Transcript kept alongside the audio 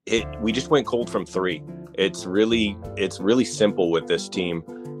we just went cold from three. It's really simple with this team.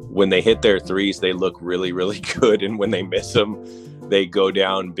 When they hit their threes, they look really, really good. And when they miss them, they go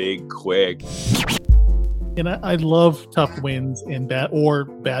down big quick. And I love tough wins and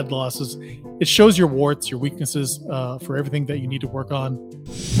bad losses. It shows your warts, your weaknesses for everything that you need to work on.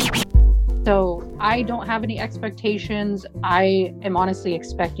 So I don't have any expectations. I am honestly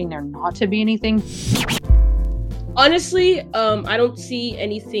expecting there not to be anything. Honestly, I don't see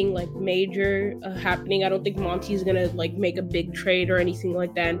anything like major happening. I don't think Monty's gonna like make a big trade or anything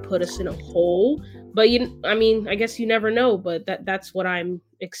like that and put us in a hole. But I guess you never know. But that's what I'm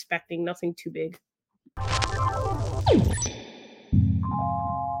expecting. Nothing too big.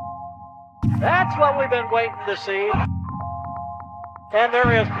 That's what we've been waiting to see. And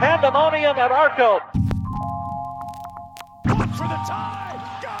there is pandemonium at Arco. Going for the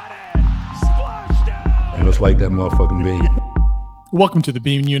tie. Got it. Splash down. Let's light that motherfucking beam. Welcome to the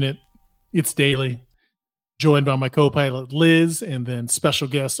Beam Unit. It's daily. Joined by my co-pilot Liz and then special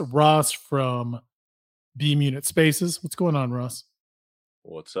guest Ross from Beam Unit Spaces. What's going on, Ross?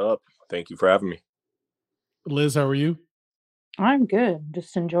 What's up? Thank you for having me. Liz, how are you? I'm good.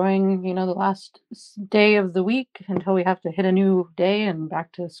 Just enjoying, the last day of the week until we have to hit a new day and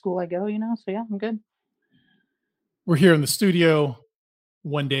back to school I go, So yeah, I'm good. We're here in the studio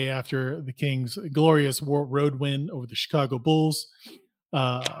one day after the Kings' glorious road win over the Chicago Bulls.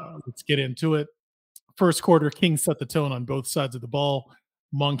 Let's get into it. First quarter, Kings set the tone on both sides of the ball.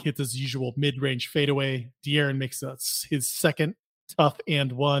 Monk hits his usual mid-range fadeaway. De'Aaron makes his second tough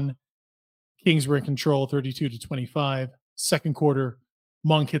and one. Kings were in control 32-25. Second quarter,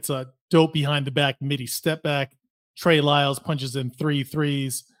 Monk hits a dope behind the back midi step back. Trey Lyles punches in 3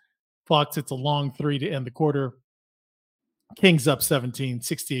 threes. Fox hits a long three to end the quarter. Kings up 17,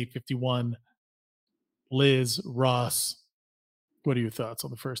 68-51. Liz, Ross, what are your thoughts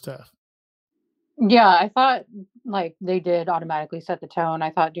on the first half? Yeah, I thought they did automatically set the tone. I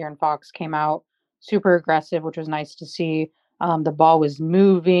thought De'Aaron Fox came out super aggressive, which was nice to see. The ball was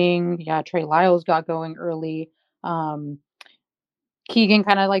moving. Yeah, Trey Lyles got going early. Keegan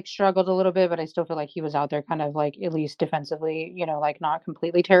kind of struggled a little bit, but I still feel like he was out there kind of at least defensively, not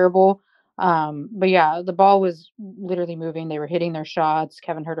completely terrible. But yeah, the ball was literally moving. They were hitting their shots.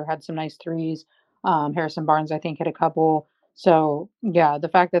 Kevin Huerter had some nice threes. Harrison Barnes, I think, hit a couple. So yeah, the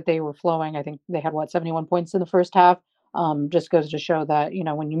fact that they were flowing, I think they had 71 points in the first half. Just goes to show that,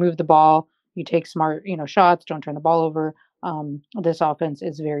 when you move the ball, you take smart, shots, don't turn the ball over. This offense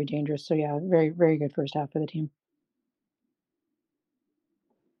is very dangerous. So yeah, very, very good first half for the team.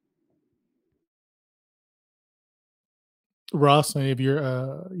 Ross, any of you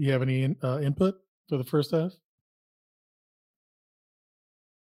have any input for the first half?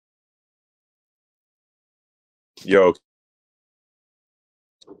 Yo,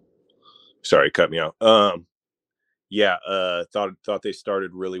 sorry, cut me out. Thought they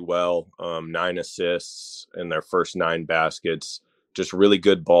started really well. 9 assists in their first 9 baskets. Just really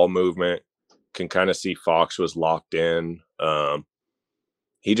good ball movement. Can kind of see Fox was locked in.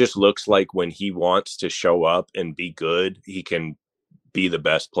 He just looks like when he wants to show up and be good, he can be the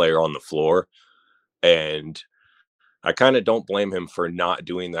best player on the floor. And I kind of don't blame him for not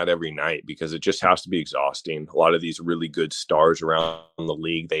doing that every night because it just has to be exhausting. A lot of these really good stars around the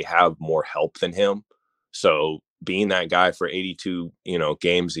league, they have more help than him. So being that guy for 82,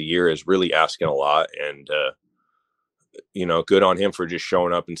 games a year is really asking a lot. And, good on him for just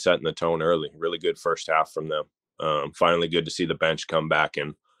showing up and setting the tone early. Really good first half from them. Finally good to see the bench come back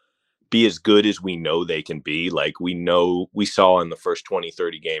and be as good as we know they can be. We saw in the first 20,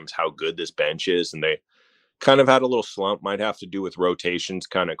 30 games how good this bench is. And they kind of had a little slump, might have to do with rotations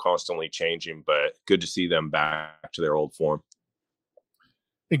kind of constantly changing, but good to see them back to their old form.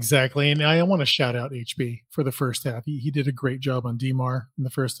 Exactly. And I want to shout out HB for the first half. He did a great job on DeMar in the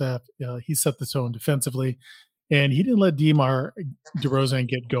first half. He set the tone defensively, and he didn't let DeMar DeRozan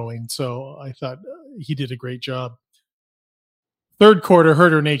get going. So I thought he did a great job. Third quarter,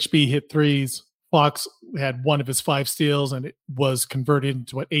 Huerter and HB hit threes. Fox had one of his 5 steals, and it was converted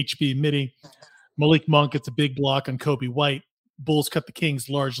into an HB midi. Malik Monk gets a big block on Coby White. Bulls cut the Kings'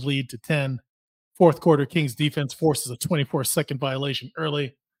 large lead to 10. Fourth quarter, Kings defense forces a 24-second violation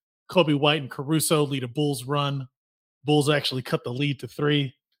early. Coby White and Caruso lead a Bulls run. Bulls actually cut the lead to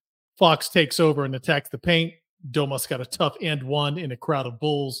 3. Fox takes over and attacks the paint. Domas got a tough and one in a crowd of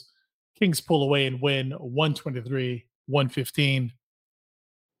Bulls. Kings pull away and win 123-115.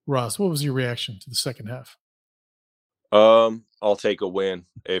 Ross, what was your reaction to the second half? I'll take a win.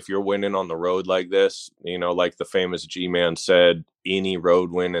 If you're winning on the road like this, like the famous G-Man said, any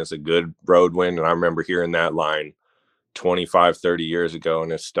road win is a good road win. And I remember hearing that line, 25, 30 years ago,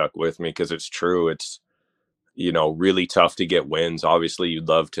 and it's stuck with me because it's true. It's, really tough to get wins. Obviously, you'd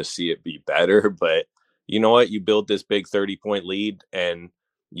love to see it be better, but you know what? You built this big 30-point lead and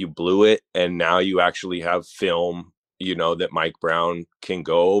you blew it. And now you actually have film, that Mike Brown can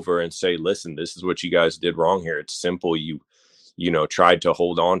go over and say, listen, this is what you guys did wrong here. It's simple. You tried to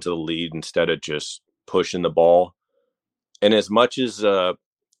hold on to the lead instead of just pushing the ball. And as much as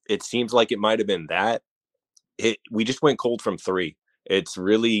it seems like it might have been that, we just went cold from three. It's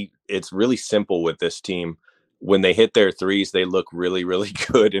really simple with this team. When they hit their threes, they look really, really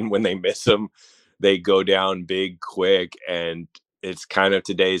good. And when they miss them, they go down big, quick. And it's kind of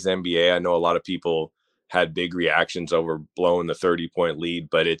today's NBA. I know a lot of people had big reactions over blowing the 30-point lead,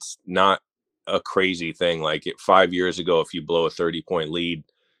 but it's not a crazy thing. Like 5 years ago, if you blow a 30-point lead,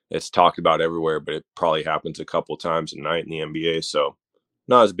 it's talked about everywhere, but it probably happens a couple times a night in the NBA. So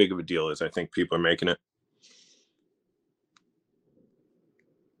not as big of a deal as I think people are making it.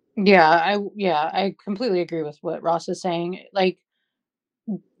 Yeah, I completely agree with what Ross is saying. Like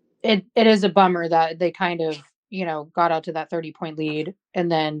it is a bummer that they kind of, got out to that 30-point lead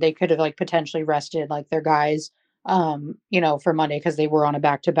and then they could have like potentially rested like their guys for Monday because they were on a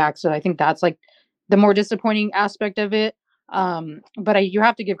back-to-back. So I think that's like the more disappointing aspect of it. But you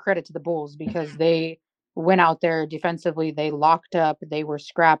have to give credit to the Bulls because they went out there defensively, they locked up, they were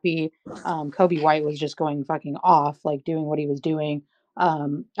scrappy. Coby White was just going fucking off, like doing what he was doing.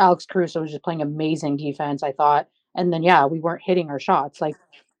 Alex Caruso was just playing amazing defense, I thought. And then we weren't hitting our shots. Like,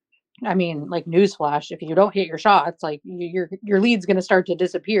 I mean, like newsflash, if you don't hit your shots, like your lead's going to start to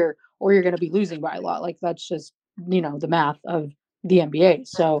disappear or you're going to be losing by a lot. Like that's just, the math of the NBA.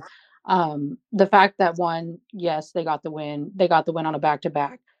 So the fact that yes, they got the win. They got the win on a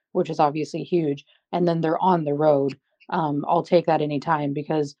back-to-back, which is obviously huge. And then they're on the road. I'll take that anytime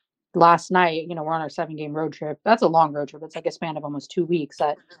because last night, we're on our 7-game road trip. That's a long road trip. It's like a span of almost 2 weeks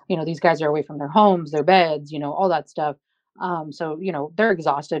that, these guys are away from their homes, their beds, all that stuff. So, they're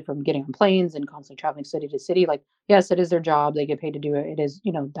exhausted from getting on planes and constantly traveling city to city. Like, yes, it is their job. They get paid to do it. It is,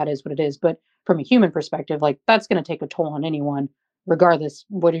 that is what it is. But from a human perspective, like that's going to take a toll on anyone, regardless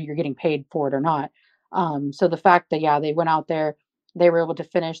whether you're getting paid for it or not. So the fact that, they went out there, they were able to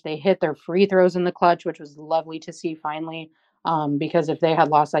finish, they hit their free throws in the clutch, which was lovely to see finally. Because if they had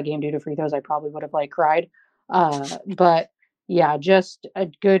lost that game due to free throws, I probably would have like cried. But yeah, just a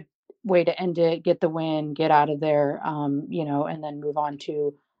good way to end it, get the win, get out of there, and then move on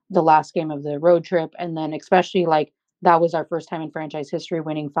to the last game of the road trip. And then especially like that was our first time in franchise history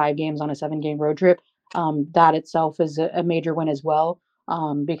winning 5 games on a 7-game road trip. That itself is a major win as well,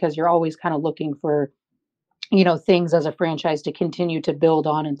 because you're always kind of looking for, things as a franchise to continue to build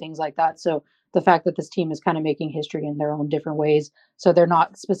on and things like that. So the fact that this team is kind of making history in their own different ways. So they're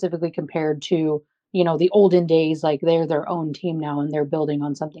not specifically compared to, the olden days, like they're their own team now and they're building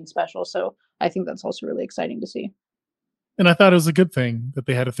on something special. So I think that's also really exciting to see. And I thought it was a good thing that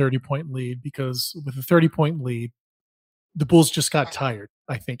they had a 30-point lead because with a 30-point lead, the Bulls just got tired.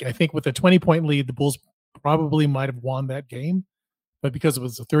 I think with a 20-point lead, the Bulls probably might have won that game. But because it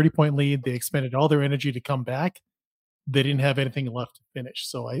was a 30-point lead, they expended all their energy to come back. They didn't have anything left to finish.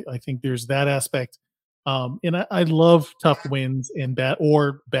 So I think there's that aspect. And I love tough wins and bad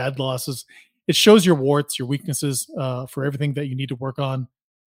losses. It shows your warts, your weaknesses for everything that you need to work on.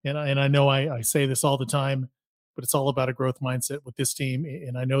 And I know I say this all the time, but it's all about a growth mindset with this team.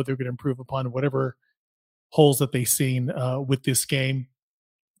 And I know they're going to improve upon whatever holes that they've seen with this game.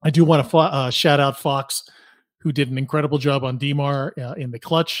 I do want to shout out Fox, who did an incredible job on DeMar in the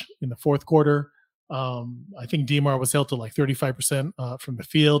clutch in the fourth quarter. I think DeMar was held to like 35% from the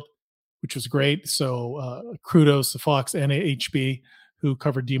field, which was great. So kudos to Fox and HB who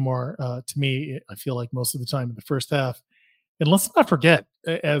covered DeMar. To me, I feel like most of the time in the first half. And let's not forget,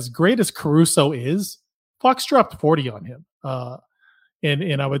 as great as Caruso is, Fox dropped 40 on him.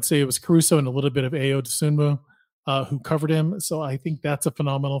 And I would say it was Caruso and a little bit of Ayo Dosunmu who covered him. So I think that's a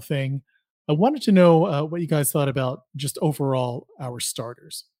phenomenal thing. I wanted to know what you guys thought about just overall our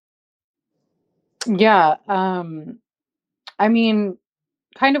starters. Yeah. I mean,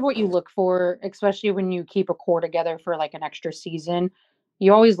 kind of what you look for, especially when you keep a core together for like an extra season,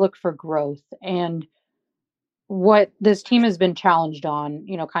 you always look for growth. And what this team has been challenged on,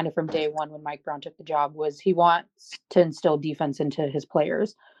 kind of from day one when Mike Brown took the job, was he wants to instill defense into his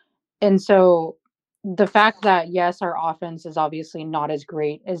players. And so the fact that, yes, our offense is obviously not as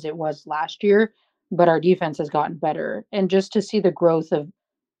great as it was last year, but our defense has gotten better. And just to see the growth of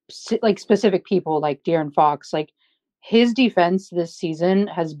like specific people like De'Aaron Fox, like his defense this season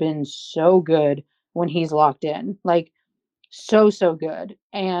has been so good when he's locked in, like so good.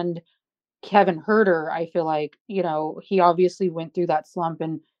 And Kevin Herter, I feel like, he obviously went through that slump,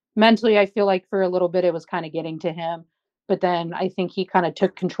 and mentally, I feel like for a little bit it was kind of getting to him. But then I think he kind of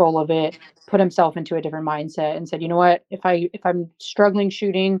took control of it, put himself into a different mindset and said, you know what, if I'm struggling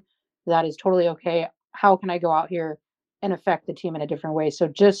shooting, that is totally okay. How can I go out here and affect the team in a different way? So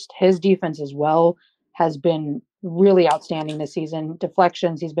just his defense as well has been really outstanding this season.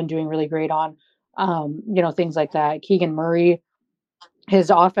 Deflections, he's been doing really great on, things like that. Keegan Murray, his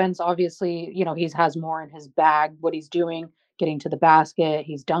offense, obviously, he's has more in his bag, what he's doing, getting to the basket.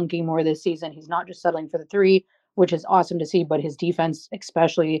 He's dunking more this season. He's not just settling for the three, which is awesome to see, but his defense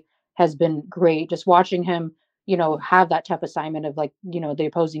especially has been great. Just watching him, have that tough assignment of like, the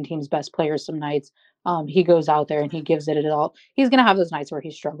opposing team's best players some nights. He goes out there and he gives it all. He's going to have those nights where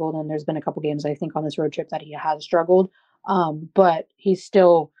he's struggled. And there's been a couple games, I think, on this road trip that he has struggled. But he's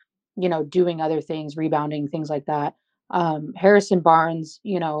still, doing other things, rebounding, things like that. Harrison Barnes,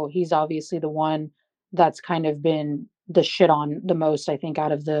 he's obviously the one that's kind of been the shit on the most, I think,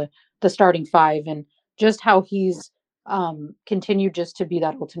 out of the starting five, and just how he's continued just to be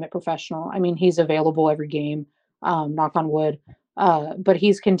that ultimate professional. I mean, he's available every game, knock on wood. But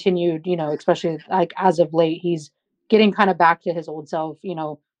he's continued, especially like as of late, he's getting kind of back to his old self,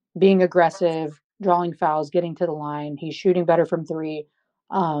 being aggressive, drawing fouls, getting to the line. He's shooting better from three.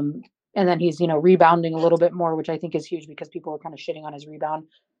 And then he's, rebounding a little bit more, which I think is huge because people were kind of shitting on his rebound.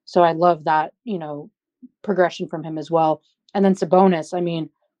 So I love that, progression from him as well. And then Sabonis, I mean,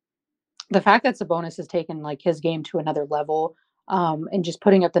 the fact that Sabonis has taken like his game to another level, and just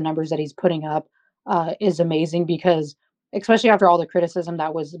putting up the numbers that he's putting up, is amazing, because especially after all the criticism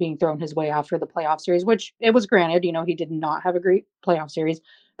that was being thrown his way after the playoff series, which it was granted, he did not have a great playoff series,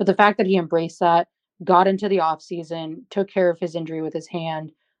 but the fact that he embraced that, got into the off season, took care of his injury with his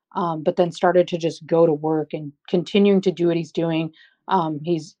hand, but then started to just go to work and continuing to do what he's doing.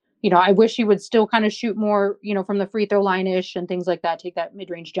 He's, I wish he would still kind of shoot more, from the free throw line ish and things like that, take that mid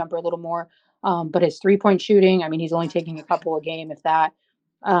range jumper a little more. But his 3-point shooting, I mean, he's only taking a couple a game, if that,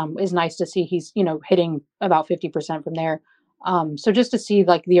 is nice to see. He's, hitting about 50% from there. So just to see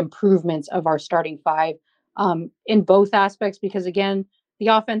like the improvements of our starting five, in both aspects, because again, the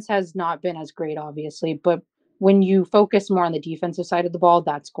offense has not been as great, obviously, but when you focus more on the defensive side of the ball,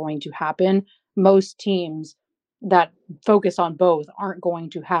 that's going to happen. Most teams that focus on both aren't going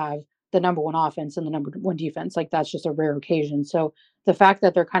to have the number one offense and the number one defense. Like that's just a rare occasion. So the fact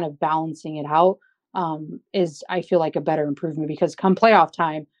that they're kind of balancing it out, is, I feel like, a better improvement, because come playoff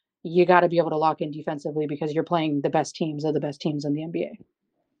time, you got to be able to lock in defensively because you're playing the best teams of the best teams in the NBA.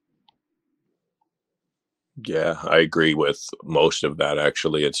 Yeah, I agree with most of that.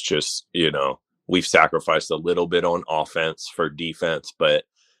 Actually, it's just, we've sacrificed a little bit on offense for defense, but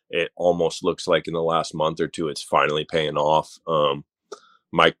it almost looks like in the last month or two, it's finally paying off.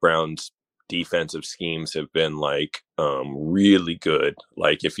 Mike Brown's defensive schemes have been like, really good.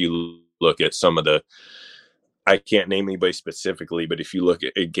 Like if you look at some of the, I can't name anybody specifically, but if you look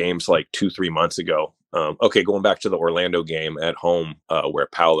at games like 2-3 months ago, going back to the Orlando game at home, where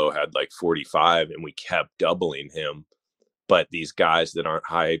Paolo had like 45 and we kept doubling him, but these guys that aren't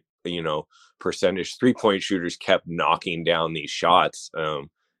high, percentage 3-point shooters kept knocking down these shots.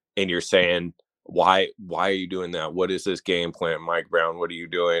 And you're saying, why are you doing that? What is this game plan, Mike Brown? What are you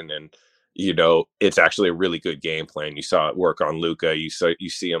doing? And, it's actually a really good game plan. You saw it work on Luka. You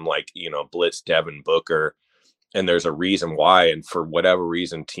see him like, blitz Devin Booker. And there's a reason why. And for whatever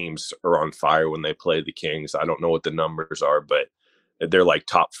reason, teams are on fire when they play the Kings. I don't know what the numbers are, but they're like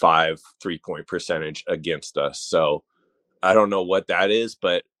top 5 3-point percentage against us. So I don't know what that is,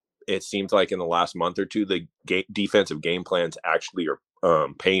 but it seems like in the last month or two, the defensive game plans actually are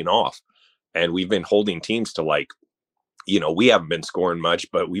paying off. And we've been holding teams to like, we haven't been scoring much,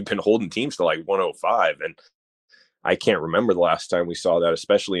 but we've been holding teams to like 105. And I can't remember the last time we saw that,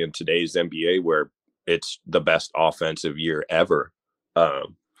 especially in today's NBA where it's the best offensive year ever.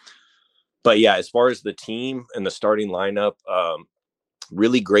 But yeah, as far as the team and the starting lineup,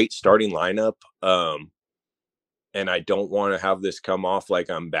 really great starting lineup. And I don't want to have this come off like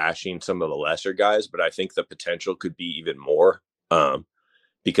I'm bashing some of the lesser guys, but I think the potential could be even more,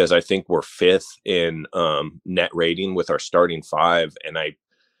 because I think we're 5th in net rating with our starting 5. And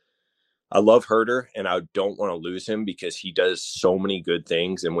I love Herter, and I don't want to lose him because he does so many good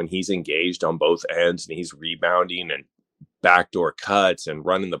things. And when he's engaged on both ends and he's rebounding and backdoor cuts and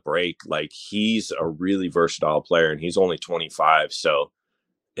running the break, like he's a really versatile player, and he's only 25. So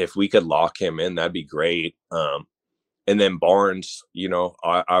if we could lock him in, that'd be great. And then Barnes,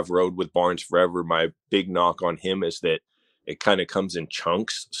 I've rode with Barnes forever. My big knock on him is that it kind of comes in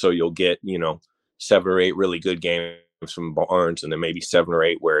chunks. So you'll get, 7 or 8 really good games from Barnes, and then maybe 7 or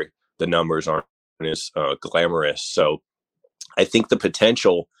 8 where the numbers aren't as glamorous. So I think the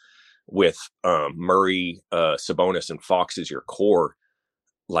potential with Murray, Sabonis, and Fox as your core,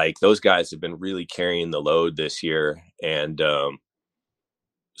 like those guys have been really carrying the load this year. And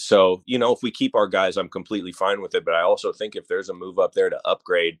so, if we keep our guys, I'm completely fine with it. But I also think if there's a move up there to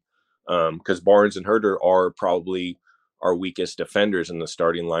upgrade, because Barnes and Herter are probably our weakest defenders in the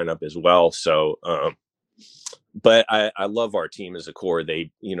starting lineup as well. So, but I love our team as a core.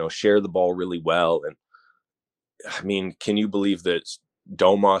 They, share the ball really well. And I mean, can you believe that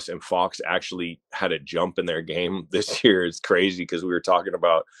Domas and Fox actually had a jump in their game this year? It's crazy because we were talking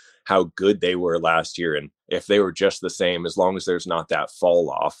about how good they were last year. And if they were just the same, as long as there's not that fall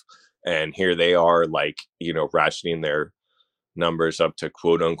off, and here they are, like, ratcheting their numbers up to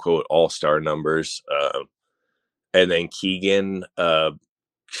quote unquote all-star numbers. And then Keegan, I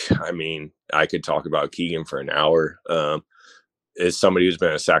mean, I could talk about Keegan for an hour. As somebody who's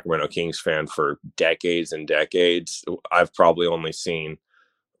been a Sacramento Kings fan for decades and decades, I've probably only seen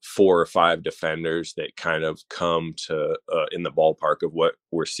 4 or 5 defenders that kind of come to in the ballpark of what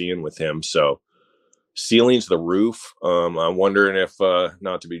we're seeing with him. So ceiling's the roof. I'm wondering if,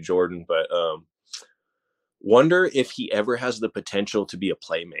 not to be Jordan, but wonder if he ever has the potential to be a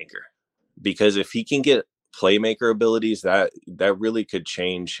playmaker, because if he can get playmaker abilities, that really could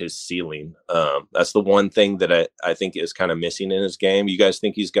change his ceiling. That's the one thing that I think is kind of missing in his game. You guys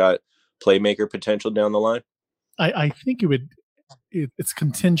think he's got playmaker potential down the line? I think it's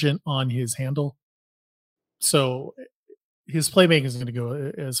contingent on his handle. So his playmaking is going to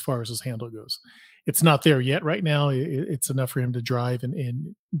go as far as his handle goes. It's not there yet right now. It's enough for him to drive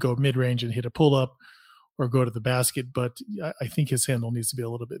and go mid-range and hit a pull-up or go to the basket. But I think his handle needs to be a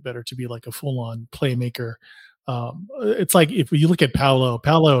little bit better to be like a full-on playmaker. It's like if you look at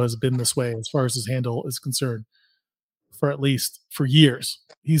Paolo has been this way as far as his handle is concerned for years.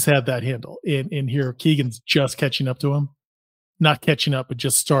 He's had that handle. And here Keegan's just catching up to him. Not catching up, but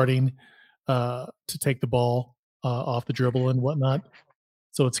just starting to take the ball off the dribble and whatnot.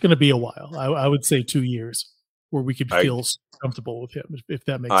 So it's going to be a while. I would say 2 years where we could feel comfortable with him, if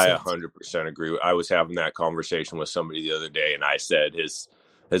that makes sense. I 100% agree. I was having that conversation with somebody the other day, and I said his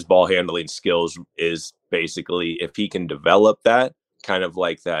ball handling skills is basically, if he can develop that, kind of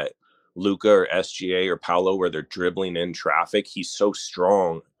like that Luka or SGA or Paolo where they're dribbling in traffic, he's so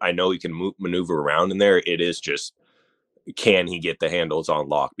strong. I know he can maneuver around in there. It is just, can he get the handles on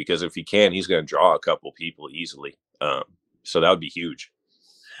lock? Because if he can, he's going to draw a couple people easily. So that would be huge.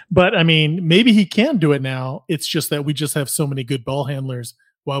 But I mean, maybe he can do it now. It's just that we just have so many good ball handlers.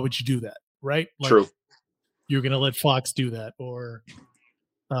 Why would you do that? Right? Like, true. You're going to let Fox do that, or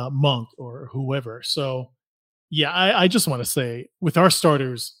Monk, or whoever. So yeah, I just want to say with our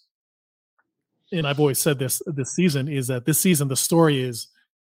starters, and I've always said this season, is that this season the story is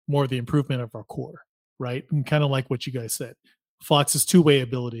more the improvement of our core, right? And kind of like what you guys said, Fox's two-way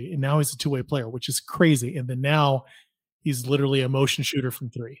ability, and now he's a two-way player, which is crazy. And then now he's literally a motion shooter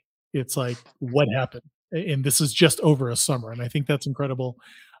from 3. It's like, what happened? And this is just over a summer, and I think that's incredible.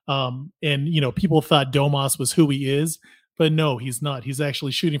 And people thought Domas was who he is, but no, he's not. He's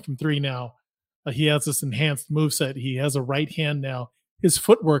actually shooting from 3 now. He has this enhanced moveset. He has a right hand now. His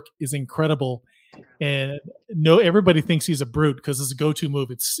footwork is incredible. And no, everybody thinks he's a brute because his go-to move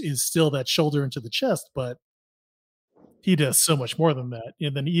is still that shoulder into the chest, but he does so much more than that.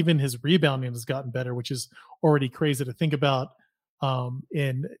 And then even his rebounding has gotten better, which is already crazy to think about.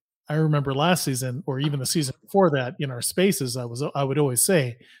 And I remember last season, or even the season before that, in our spaces, I would always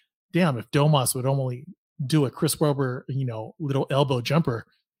say, damn, if Domas would only do a Chris Webber, little elbow jumper,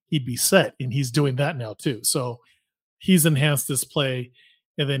 he'd be set. And he's doing that now too. So he's enhanced this play.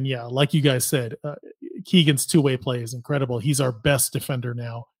 And then, yeah, like you guys said, Keegan's two-way play is incredible. He's our best defender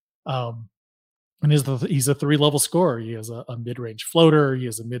now. And he's a 3-level scorer. He has a mid-range floater. He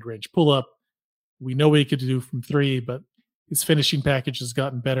has a mid-range pull-up. We know what he could do from 3, but his finishing package has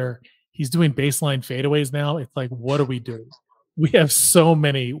gotten better. He's doing baseline fadeaways now. It's like, what are we doing? We have so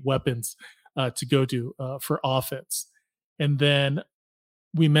many weapons to go to for offense. And then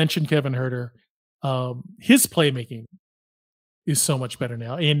we mentioned Kevin Herter. His playmaking is so much better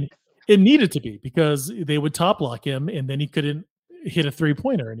now. And it needed to be, because they would top block him and then he couldn't hit a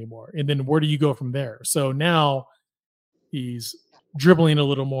 3-pointer anymore. And then where do you go from there? So now he's dribbling a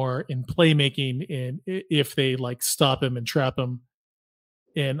little more in playmaking, and if they like stop him and trap him.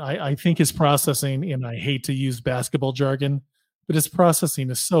 And I think his processing, and I hate to use basketball jargon, but his processing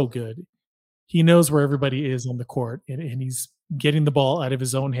is so good. He knows where everybody is on the court, and he's getting the ball out of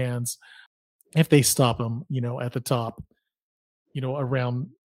his own hands if they stop him, at the top, around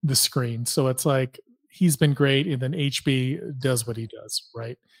the screen. So it's like, he's been great. And then HB does what he does,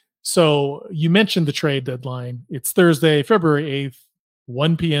 right? So you mentioned the trade deadline. It's Thursday, February 8th,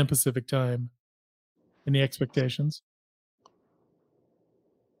 1 p.m. Pacific time. Any expectations?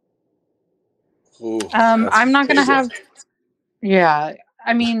 Ooh, I'm not gonna big one. have. Yeah,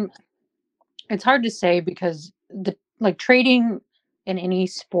 I mean, it's hard to say because the like trading in any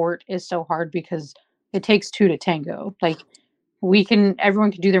sport is so hard because it takes two to tango. Like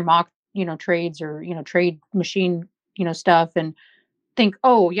everyone can do their mock, trades or trade machine, stuff and think,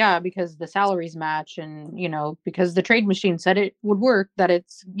 oh yeah, because the salaries match and because the trade machine said it would work, that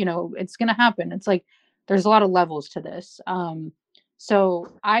it's gonna happen. It's like there's a lot of levels to this.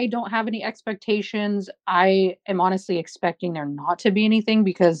 So I don't have any expectations. I am honestly expecting there not to be anything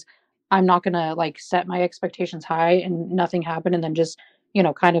because I'm not gonna like set my expectations high and nothing happen and then just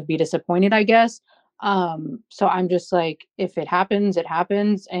kind of be disappointed, I guess. So I'm just like, if it happens, it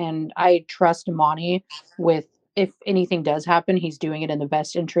happens, and I trust Monty with, if anything does happen, he's doing it in the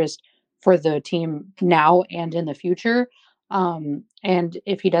best interest for the team now and in the future. And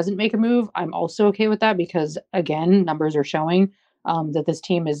if he doesn't make a move, I'm also okay with that because, again, numbers are showing that this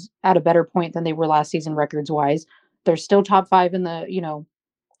team is at a better point than they were last season, records wise. They're still top five in the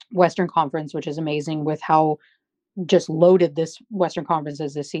Western Conference, which is amazing with how just loaded this Western Conference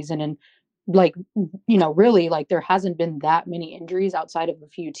is this season. And like, really, like there hasn't been that many injuries outside of a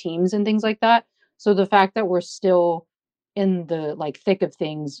few teams and things like that. So the fact that we're still in the like thick of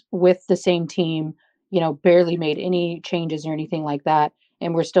things with the same team, barely made any changes or anything like that,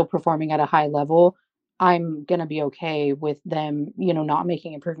 and we're still performing at a high level, I'm going to be okay with them, not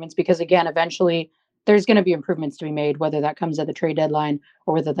making improvements because again, eventually there's going to be improvements to be made, whether that comes at the trade deadline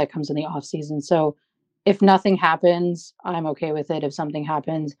or whether that comes in the off season. So if nothing happens, I'm okay with it. If something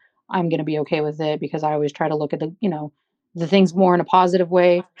happens, I'm going to be okay with it because I always try to look at the things more in a positive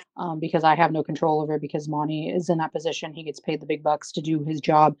way, because I have no control over it because Monty is in that position. He gets paid the big bucks to do his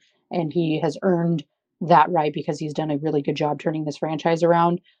job, and he has earned that right because he's done a really good job turning this franchise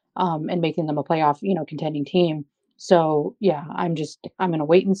around, and making them a playoff, contending team. So yeah, I'm going to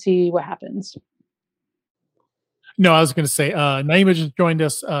wait and see what happens. No, I was going to say, Naima just joined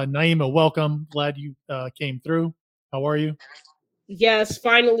us. Naima, welcome. Glad you came through. How are you? Yes,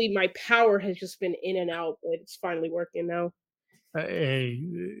 finally, my power has just been in and out, but it's finally working now. Hey,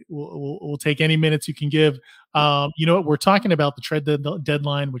 we'll take any minutes you can give. You know what? We're talking about the trade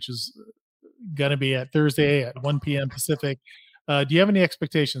deadline, which is going to be at Thursday at 1 p.m. Pacific. Do you have any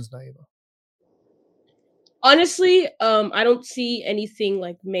expectations, Naima? Honestly, I don't see anything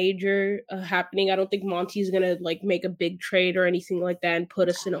like major happening. I don't think Monty's gonna like make a big trade or anything like that and put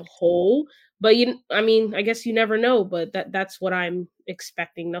us in a hole. But I guess you never know. But that's what I'm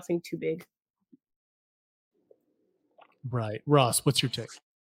expecting. Nothing too big. Right, Ross. What's your take?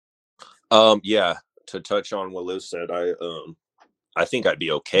 Yeah, to touch on what Liz said, I think I'd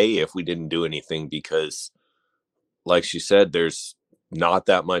be okay if we didn't do anything because, like she said, there's not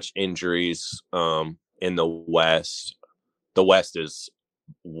that much injuries in the West. The West is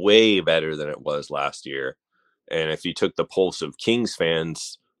way better than it was last year. And if you took the pulse of Kings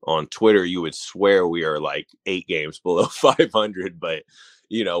fans on Twitter, you would swear we are like 8 games below 500, but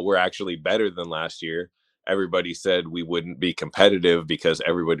we're actually better than last year. Everybody said we wouldn't be competitive because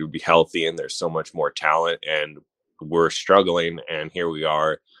everybody would be healthy and there's so much more talent, and we're struggling, and here we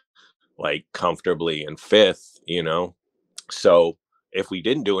are like comfortably in 5th. So if we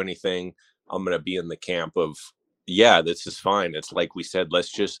didn't do anything, I'm going to be in the camp of, yeah, this is fine. It's like we said,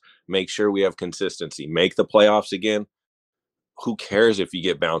 let's just make sure we have consistency, make the playoffs again. Who cares if you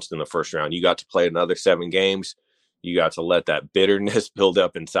get bounced in the first round? You got to play another 7 games. You got to let that bitterness build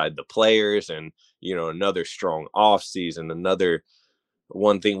up inside the players, and another strong off season. Another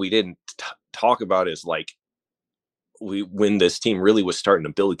one thing we didn't talk about is like, when this team really was starting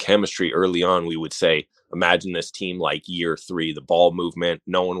to build chemistry early on, we would say, imagine this team like year 3, the ball movement,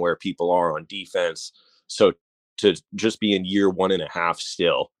 knowing where people are on defense. So to just be in year 1.5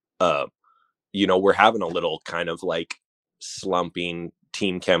 still, we're having a little kind of like slumping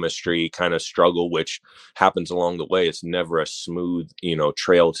team chemistry kind of struggle, which happens along the way. It's never a smooth,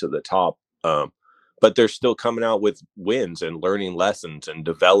 trail to the top. But they're still coming out with wins and learning lessons and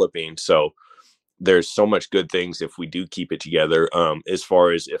developing. So there's so much good things if we do keep it together. As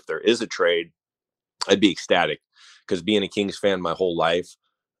far as if there is a trade, I'd be ecstatic because being a Kings fan my whole life,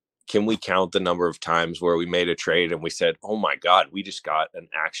 can we count the number of times where we made a trade and we said, oh my God, we just got an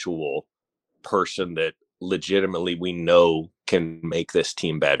actual person that legitimately we know can make this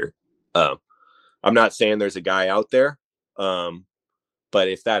team better. I'm not saying there's a guy out there, but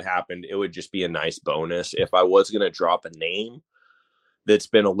if that happened, it would just be a nice bonus. If I was going to drop a name that's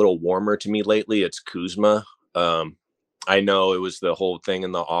been a little warmer to me lately, it's Kuzma. I know it was the whole thing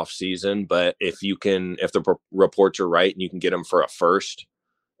in the off season, but if the reports are right and you can get him for a first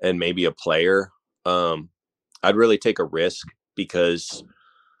and maybe a player, I'd really take a risk because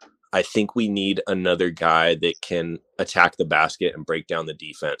I think we need another guy that can attack the basket and break down the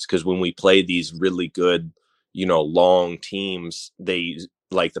defense. Because when we play these really good, long teams, they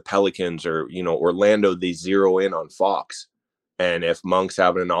like the Pelicans or, Orlando, they zero in on Fox. And if Monk's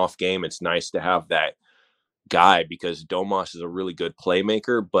having an off game, it's nice to have that guy because Domas is a really good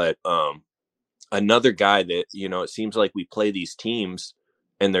playmaker. But another guy that, it seems like we play these teams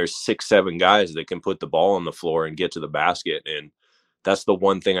and there's 6-7 guys that can put the ball on the floor and get to the basket. And that's the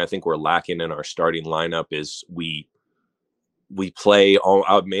one thing I think we're lacking in our starting lineup is we play all.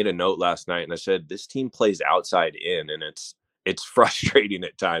 I made a note last night and I said, this team plays outside in, and it's frustrating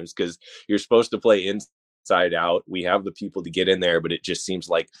at times because you're supposed to play inside out. We have the people to get in there, but it just seems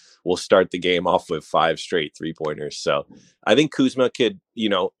like we'll start the game off with 5 straight 3-pointers. So I think Kuzma could,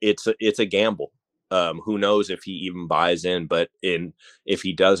 it's a gamble. Who knows if he even buys in, but if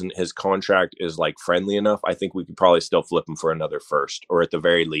he doesn't, his contract is like friendly enough. I think we could probably still flip him for another first, or at the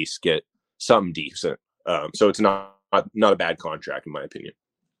very least get something decent. So it's not a bad contract in my opinion.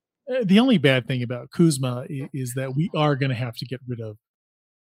 The only bad thing about Kuzma is that we are going to have to get rid of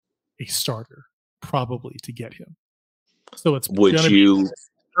a starter probably to get him. So it's going to be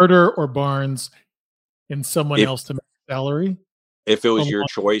Herter or Barnes and someone else to make salary. If it was your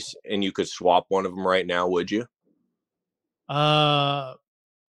choice and you could swap one of them right now, would you? Man,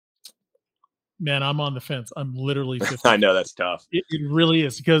 I'm on the fence. I'm literally 50. I know that's tough. It really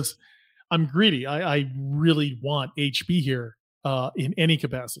is because I'm greedy. I really want HB here in any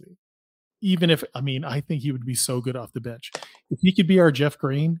capacity. Even if, I think he would be so good off the bench. If he could be our Jeff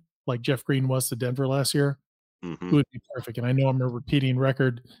Green, like Jeff Green was to Denver last year, it would be perfect. And I know I'm a repeating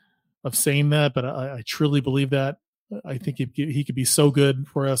record of saying that, but I truly believe that. I think he could be so good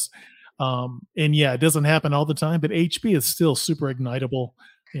for us. And yeah, it doesn't happen all the time, but HB is still super ignitable.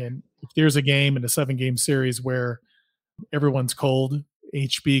 And if there's a game in a 7-game series where everyone's cold,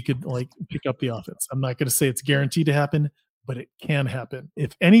 HB could pick up the offense. I'm not going to say it's guaranteed to happen, but it can happen.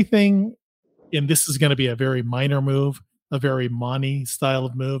 If anything, and this is going to be a very minor move, a very Monty style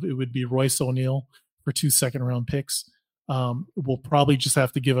of move, it would be Royce O'Neal for 2 second-round picks. We'll probably just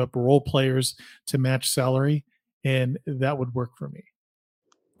have to give up role players to match salary, and that would work for me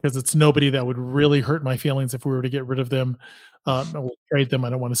because it's nobody that would really hurt my feelings if we were to get rid of them. We'll trade them.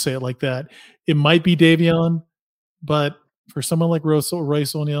 I don't want to say it like that. It might be Davion, but for someone like Royce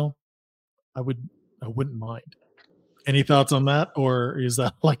O'Neal, I wouldn't mind. Any thoughts on that, or is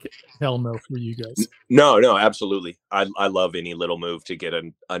that like hell no for you guys? No, absolutely. I love any little move to get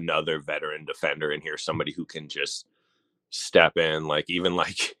another veteran defender in here, somebody who can just step in.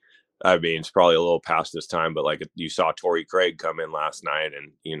 It's probably a little past this time, but you saw Torrey Craig come in last night,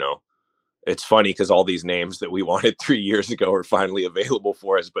 and it's funny because all these names that we wanted 3 years ago are finally available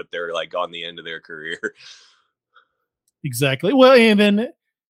for us, but they're on the end of their career. Exactly. Well, and then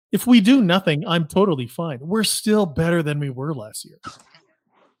if we do nothing, I'm totally fine. We're still better than we were last year.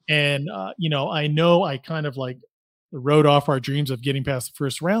 And, I know I kind of wrote off our dreams of getting past the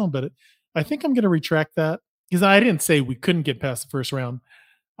first round, but I think I'm going to retract that because I didn't say we couldn't get past the first round.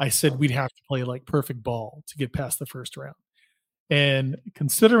 I said we'd have to play perfect ball to get past the first round. And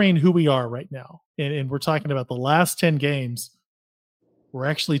considering who we are right now, and we're talking about the last 10 games, we're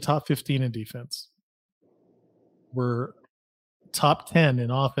actually top 15 in defense. We're top 10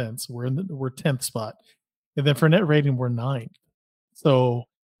 in offense. We're 10th spot. And then for net rating, we're 9th. So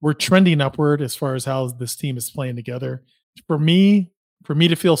we're trending upward as far as how this team is playing together. For me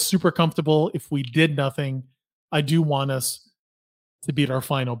to feel super comfortable, if we did nothing, I do want us to beat our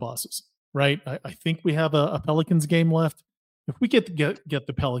final bosses, right? I think we have a Pelicans game left. If we get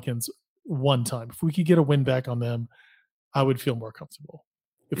the Pelicans one time, if we could get a win back on them, I would feel more comfortable.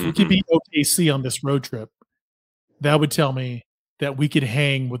 If we could beat OKC on this road trip, that would tell me that we could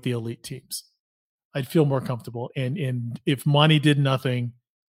hang with the elite teams. I'd feel more comfortable. And if Monty did nothing,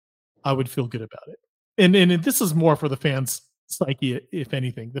 I would feel good about it. And this is more for the fans' psyche, if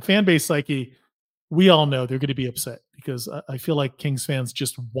anything. The fan base psyche, we all know they're going to be upset because I feel like Kings fans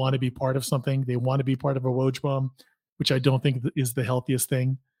just want to be part of something. They want to be part of a Woj bomb, which I don't think is the healthiest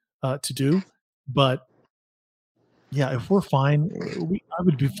thing to do. But yeah, if we're fine, I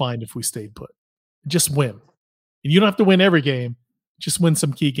would be fine if we stayed put. Just win. And you don't have to win every game. Just win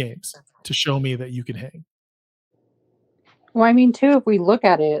some key games to show me that you can hang. Well, too, if we look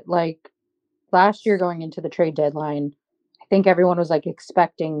at it, last year going into the trade deadline, I think everyone was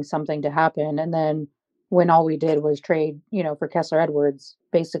expecting something to happen. And then when all we did was trade, for Kessler Edwards,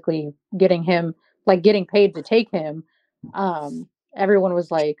 basically getting him, getting paid to take him, Everyone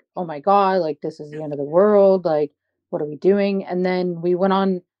was like, oh my God, like this is the end of the world. Like, what are we doing? And then we went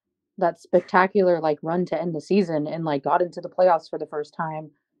on that spectacular like run to end the season and like got into the playoffs for the first time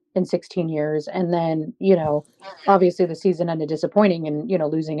in 16 years. And then, obviously the season ended disappointing and,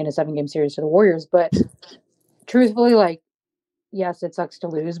 losing in a 7-game series to the Warriors. But truthfully, like, yes, it sucks to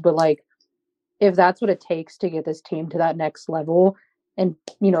lose, but like, if that's what it takes to get this team to that next level and,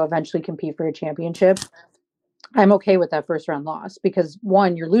 eventually compete for a championship, I'm okay with that first round loss because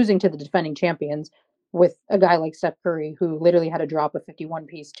one, you're losing to the defending champions with a guy like Steph Curry who literally had to drop a 51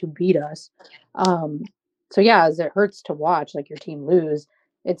 piece to beat us. Um, so yeah, as it hurts to watch like your team lose,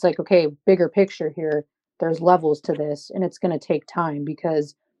 it's like, okay, bigger picture here. There's levels to this and it's going to take time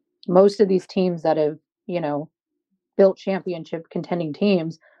because most of these teams that have, built championship contending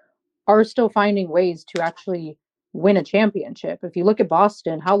teams are still finding ways to actually win a championship. If you look at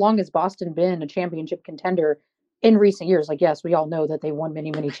Boston, how long has Boston been a championship contender in recent years? Like, yes, we all know that they won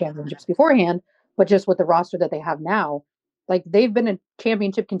many, many championships beforehand, but just with the roster that they have now, like they've been a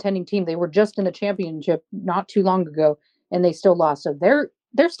championship contending team. They were just in the championship not too long ago and they still lost. So they're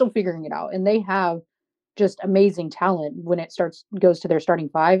still figuring it out and they have just amazing talent when it goes to their starting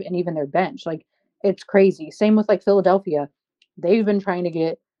five and even their bench. Like it's crazy. Same with like Philadelphia. They've been trying to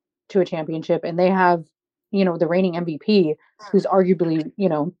get to a championship and they have, the reigning MVP who's arguably,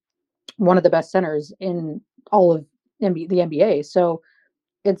 one of the best centers in all of the NBA. So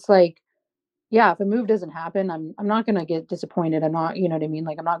it's like, yeah, if a move doesn't happen, I'm not gonna get disappointed. I'm not, you know what I mean?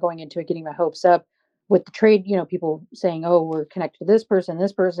 Like I'm not going into it getting my hopes up with the trade, people saying, oh, we're connected to this person,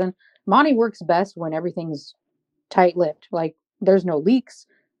 this person. Monty works best when everything's tight-lipped. Like there's no leaks.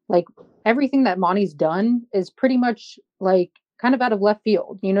 Like everything that Monty's done is pretty much like kind of out of left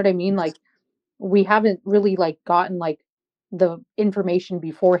field. You know what I mean? Like we haven't really like gotten like the information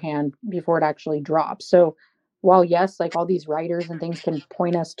beforehand before it actually drops. So while yes, like all these writers and things can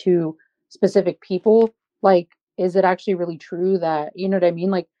point us to specific people, like is it actually really true that, you know what I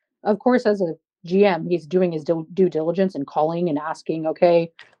mean? Like of course as a GM, he's doing his due diligence and calling and asking,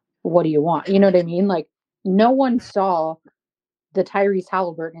 okay, what do you want? You know what I mean? Like no one saw the Tyrese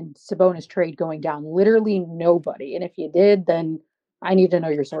Halliburton and Sabonis trade going down. Literally nobody. And if you did, then I need to know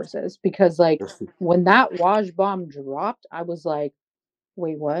your sources because like when that Waj bomb dropped, I was like,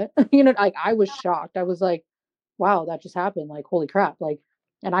 wait, what? Like I was shocked. I was like, wow, that just happened. Like, holy crap. Like,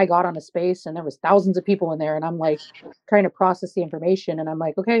 and I got on a space and there was thousands of people in there and I'm like trying to process the information and I'm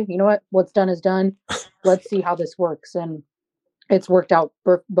like, okay, you know what? What's done is done. Let's see how this works. And it's worked out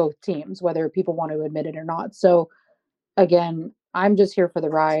for both teams, whether people want to admit it or not. So again, I'm just here for the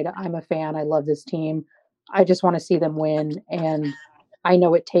ride. I'm a fan. I love this team. I just want to see them win. And I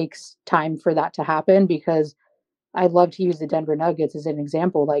know it takes time for that to happen because I love to use the Denver Nuggets as an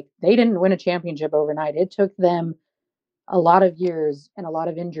example. Like they didn't win a championship overnight. It took them a lot of years and a lot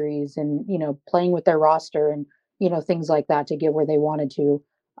of injuries and, playing with their roster and, things like that to get where they wanted to.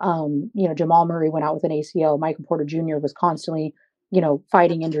 Jamal Murray went out with an ACL. Michael Porter Jr. was constantly,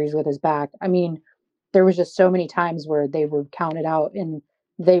 fighting injuries with his back. I mean, there was just so many times where they were counted out and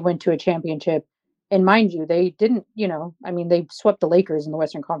they went to a championship. And mind you, they didn't, they swept the Lakers in the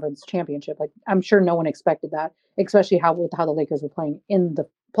Western Conference Championship. Like I'm sure no one expected that, especially with how the Lakers were playing in the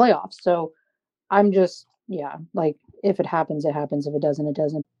playoffs. So I'm just, yeah, like if it happens, it happens. If it doesn't, it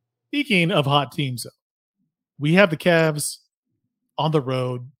doesn't. Speaking of hot teams, though, we have the Cavs on the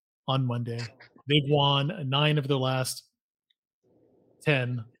road on Monday. They've won 9 of their last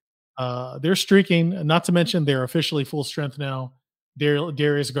 10. They're streaking, not to mention they're officially full strength now.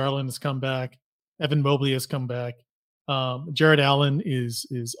 Darius Garland has come back. Evan Mobley has come back. Jared Allen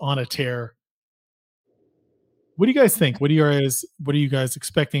is on a tear. What do you guys think? What are you guys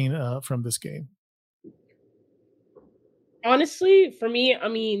expecting from this game? Honestly, for me, I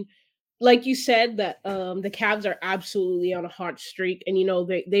mean, like you said, that the Cavs are absolutely on a hot streak, and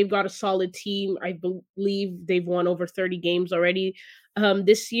they've got a solid team. I believe they've won over 30 games already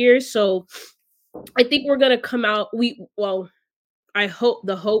this year. So I think we're gonna come out. I hope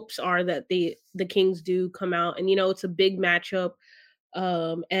the hopes are that the Kings do come out, and it's a big matchup,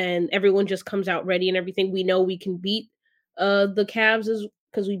 and everyone just comes out ready and everything. We know we can beat the Cavs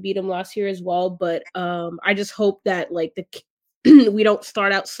because we beat them last year as well. But I just hope that like we don't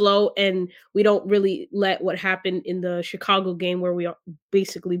start out slow and we don't really let what happened in the Chicago game where we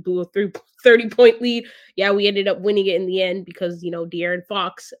basically blew a 30-point lead. Yeah, we ended up winning it in the end because De'Aaron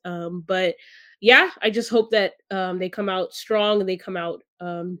Fox. But yeah, I just hope that they come out strong and they come out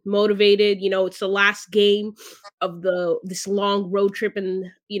motivated. It's the last game of this long road trip, and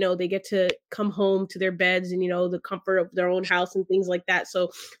they get to come home to their beds and the comfort of their own house and things like that. So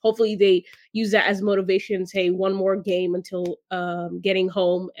hopefully they use that as motivation. Say one more game until getting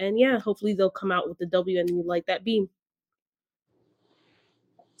home, and hopefully they'll come out with the W and you like that beam.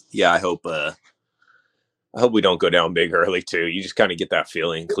 Yeah, I hope we don't go down big early too. You just kind of get that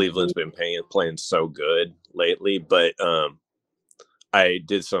feeling. Cleveland's been playing so good lately, but I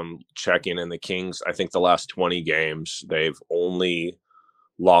did some checking in the Kings. I think the last 20 games they've only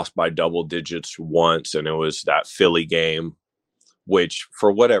lost by double digits once, and it was that Philly game, which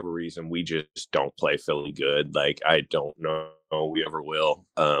for whatever reason we just don't play Philly good. Like, I don't know we ever will.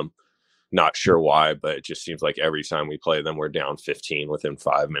 Not sure why, but it just seems like every time we play them, we're down 15 within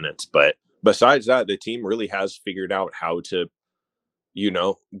 5 minutes. But besides that, the team really has figured out how to,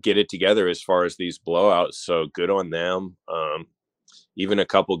 get it together as far as these blowouts. So good on them. Even a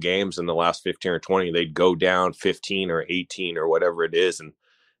couple games in the last 15 or 20, they'd go down 15 or 18 or whatever it is, and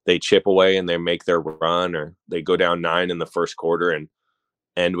they chip away and they make their run, or they go down 9 in the first quarter and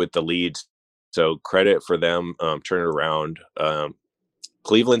end with the leads. So credit for them, turn it around.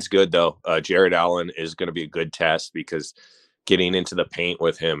 Cleveland's good, though. Jared Allen is going to be a good test because getting into the paint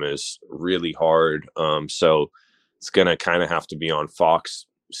with him is really hard. So it's going to kind of have to be on Fox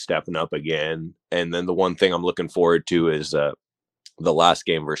stepping up again. And then the one thing I'm looking forward to is the last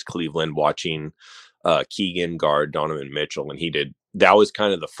game versus Cleveland, watching Keegan guard Donovan Mitchell. And that was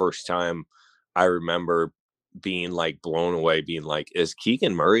kind of the first time I remember being like blown away, being like, is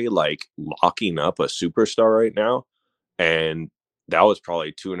Keegan Murray like locking up a superstar right now? And that was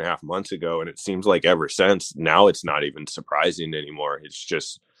probably 2.5 months ago. And it seems like ever since, now it's not even surprising anymore. It's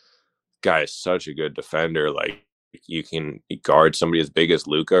just, guy is such a good defender. Like, you can guard somebody as big as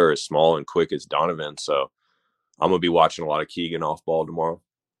Luka or as small and quick as Donovan. So I'm going to be watching a lot of Keegan off ball tomorrow.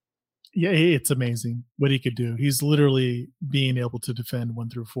 Yeah, it's amazing what he could do. He's literally being able to defend 1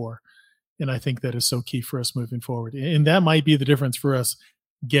 through 4. And I think that is so key for us moving forward. And that might be the difference for us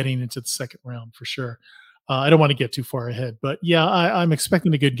getting into the second round for sure. I don't want to get too far ahead, but yeah, I'm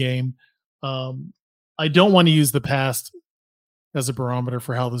expecting a good game. I don't want to use the past as a barometer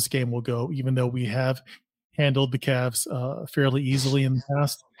for how this game will go, even though we have handled the Cavs fairly easily in the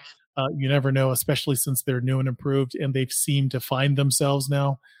past. You never know, especially since they're new and improved, and they've seemed to find themselves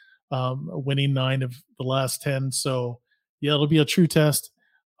now, winning 9 of the last 10. So, yeah, it'll be a true test.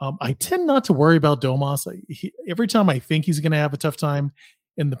 I tend not to worry about Domas. Every time I think he's going to have a tough time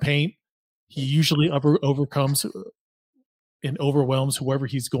in the paint, he usually overcomes and overwhelms whoever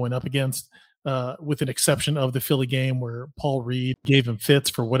he's going up against, with an exception of the Philly game where Paul Reed gave him fits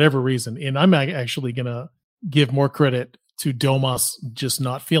for whatever reason. And I'm actually going to give more credit to Domas just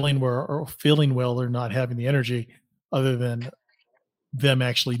not feeling well or not having the energy, other than them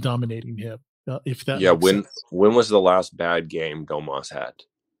actually dominating him. If that makes sense. When was the last bad game Domas had?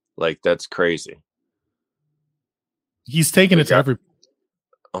 Like, that's crazy. He's taken it to every.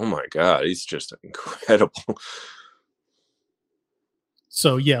 Oh my God, he's just incredible.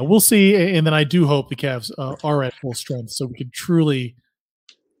 So yeah, we'll see. And then I do hope the Cavs are at full strength, so we can truly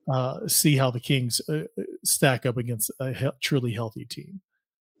see how the Kings stack up against a truly healthy team.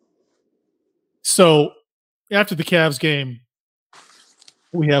 So after the Cavs game,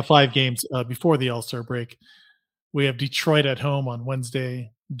 we have 5 games before the All-Star break. We have Detroit at home on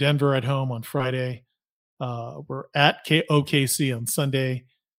Wednesday, Denver at home on Friday. We're at OKC on Sunday,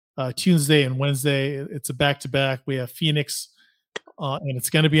 Tuesday and Wednesday. It's a back-to-back. We have Phoenix, and it's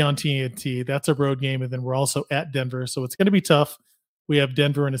going to be on TNT. That's a road game, and then we're also at Denver, so it's going to be tough. We have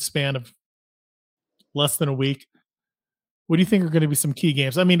Denver in a span of less than a week. What do you think are going to be some key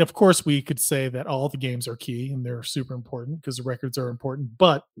games? I mean, of course, we could say that all the games are key and they're super important because the records are important.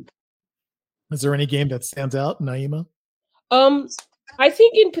 But is there any game that stands out, Naima? I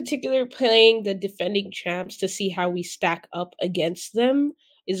think in particular playing the defending champs to see how we stack up against them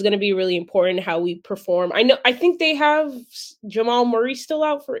is going to be really important, how we perform. I think they have Jamal Murray still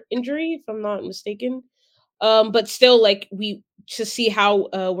out for injury, if I'm not mistaken. But still, like, to see how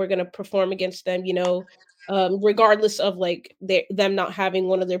we're going to perform against them, regardless of like them not having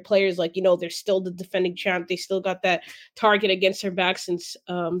one of their players, like, they're still the defending champ. They still got that target against their back since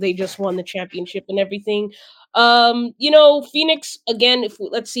they just won the championship and everything. Phoenix, again,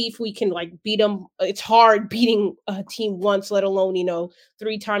 let's see if we can like beat them. It's hard beating a team once, let alone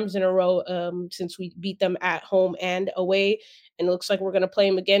 3 times in a row, since we beat them at home and away, and it looks like we're going to play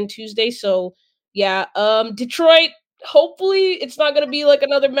them again Tuesday. So yeah, Detroit, hopefully it's not going to be like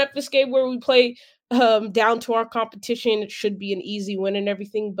another Memphis game where we play down to our competition. It should be an easy win and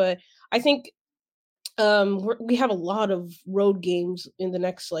everything, but I think We have a lot of road games in the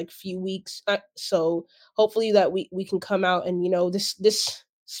next like few weeks, so hopefully that we can come out and this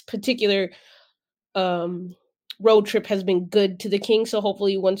particular um road trip has been good to the Kings. So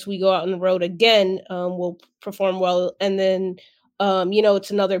hopefully once we go out on the road again, we'll perform well. And then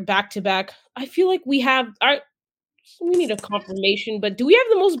it's another back to back. I feel like we need a confirmation, but do we have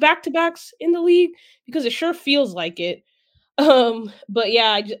the most back to backs in the league? Because it sure feels like it. But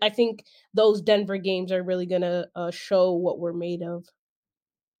yeah, I think those Denver games are really gonna show what we're made of.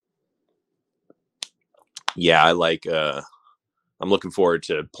 Yeah, I'm looking forward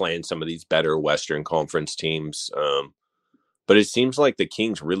to playing some of these better Western Conference teams. But it seems like the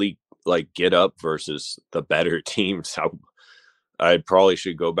Kings really like get up versus the better teams. I probably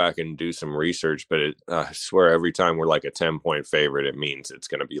should go back and do some research, but I swear every time we're like a 10-point favorite, it means it's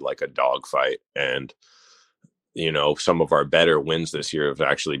going to be like a dogfight. And, some of our better wins this year have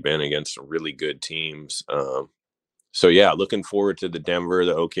actually been against really good teams. So, yeah, looking forward to the Denver,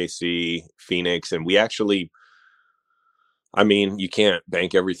 the OKC, Phoenix. And you can't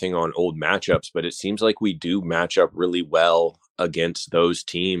bank everything on old matchups, but it seems like we do match up really well against those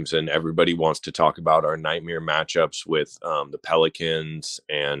teams. And everybody wants to talk about our nightmare matchups with the Pelicans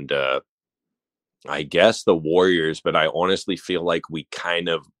and I guess the Warriors. But I honestly feel like we kind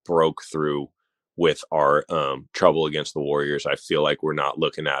of broke through with our trouble against the Warriors. I feel like we're not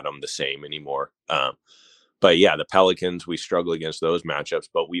looking at them the same anymore. But yeah, the Pelicans, we struggle against those matchups,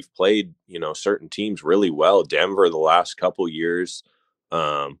 but we've played, certain teams really well. Denver the last couple years,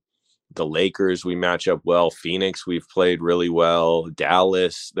 the Lakers, we match up well. Phoenix, we've played really well.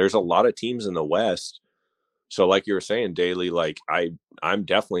 Dallas, there's a lot of teams in the West. So like you were saying, Daly, like I'm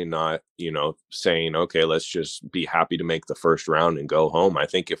definitely not, saying, okay, let's just be happy to make the first round and go home. I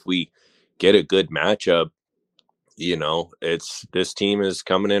think if we get a good matchup, this team is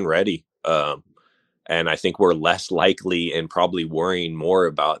coming in ready. And I think we're less likely and probably worrying more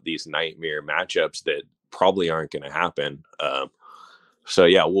about these nightmare matchups that probably aren't going to happen. So,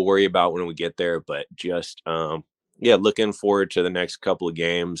 yeah, we'll worry about when we get there. But just, looking forward to the next couple of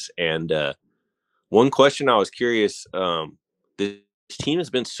games. And one question I was curious, this team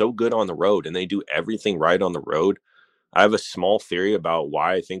has been so good on the road and they do everything right on the road. I have a small theory about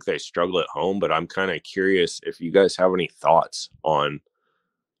why I think they struggle at home, but I'm kind of curious if you guys have any thoughts on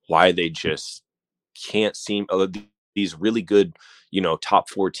why they just can't seem these really good, top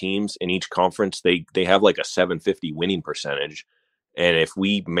four teams in each conference. They have like a 750 winning percentage. And if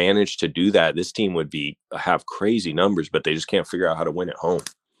we manage to do that, this team would have crazy numbers, but they just can't figure out how to win at home.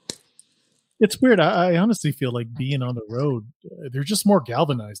 It's weird. I honestly feel like being on the road, they're just more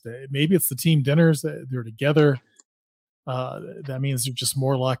galvanized. Maybe it's the team dinners that they're together. That means they're just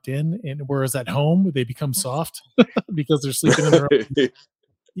more locked in. And whereas at home, they become soft because they're sleeping in their own.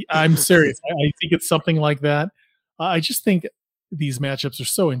 I'm serious. I think it's something like that. I just think these matchups are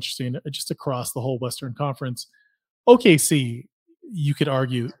so interesting just across the whole Western Conference. OKC, you could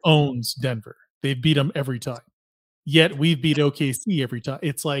argue, owns Denver. They beat them every time. Yet we beat OKC every time.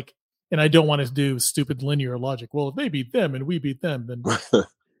 It's like, and I don't want to do stupid linear logic. Well, if they beat them and we beat them, then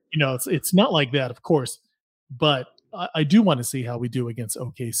it's not like that, of course. But I do want to see how we do against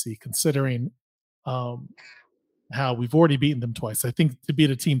OKC, considering how we've already beaten them twice. I think to beat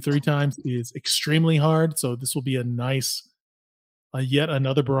a team 3 times is extremely hard. So this will be a nice, yet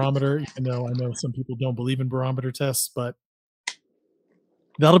another barometer, even though I know some people don't believe in barometer tests, but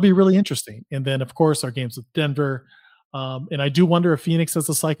that'll be really interesting. And then, of course, our games with Denver. And I do wonder if Phoenix has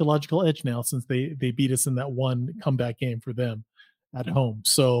a psychological edge now since they beat us in that one comeback game for them at home.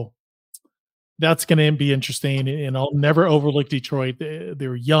 So that's going to be interesting. And I'll never overlook Detroit.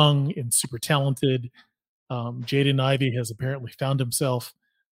 They're young and super talented. Jaden Ivey has apparently found himself.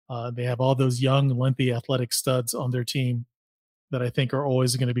 They have all those young, lengthy, athletic studs on their team that I think are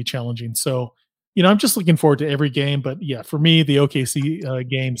always going to be challenging. So, I'm just looking forward to every game. But yeah, for me, the OKC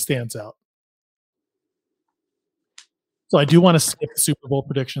game stands out. So I do want to skip the Super Bowl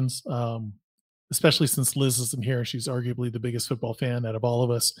predictions, especially since Liz isn't here. She's arguably the biggest football fan out of all of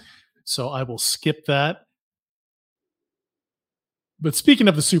us. So I will skip that. But speaking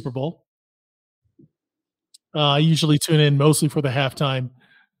of the Super Bowl, I usually tune in mostly for the halftime.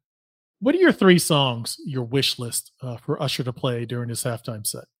 What are your 3 songs, your wish list for Usher to play during his halftime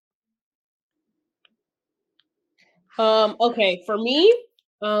set? Okay, for me,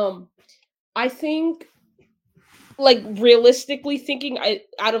 I think, like, realistically thinking,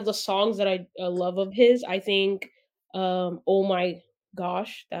 out of the songs that I love of his, I think, oh my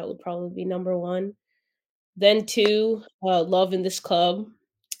gosh, that would probably be number 1. Then 2, Love in This Club.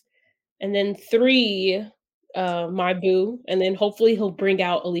 And then 3, My Boo. And then hopefully he'll bring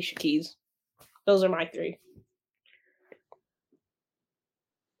out Alicia Keys. those are my three.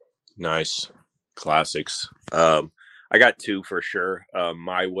 Nice. Classics. I got two for sure.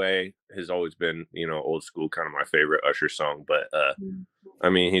 My Way has always been, old school, kind of my favorite Usher song. But I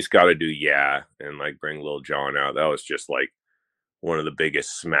mean, he's got to do Yeah and like bring Lil Jon out. That was just like one of the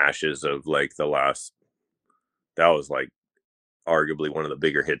biggest smashes of like that was like arguably one of the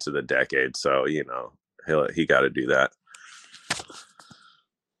bigger hits of the decade. So, he got to do that.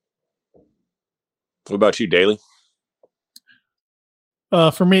 What about you, Daly?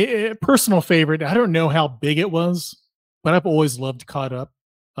 For me, personal favorite. I don't know how big it was, but I've always loved Caught Up.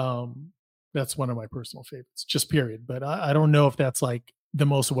 That's one of my personal favorites, just period. But I don't know if that's like the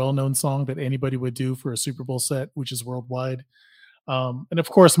most well-known song that anybody would do for a Super Bowl set, which is worldwide. And of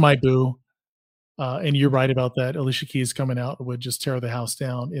course, My Boo. And you're right about that. Alicia Keys coming out would just tear the house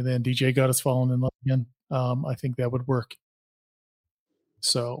down. And then DJ Got Us Falling in Love Again. I think that would work.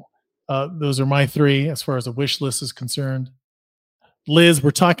 So those are my three as far as a wish list is concerned. Liz, we're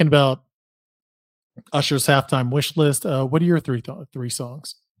talking about Usher's halftime wish list. What are your three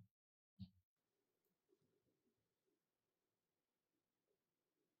songs?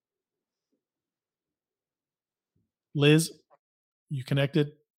 Liz, you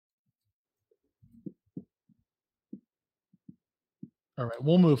connected? All right,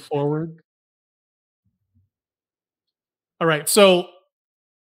 we'll move forward. All right, so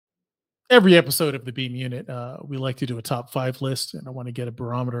every episode of the Beam Unit, we like to do a top 5 list, and I want to get a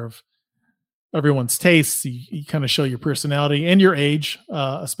barometer of everyone's tastes. You kind of show your personality and your age,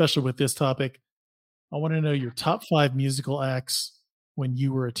 especially with this topic. I want to know your top 5 musical acts when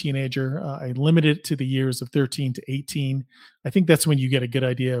you were a teenager. I limited it to the years of 13 to 18. I think that's when you get a good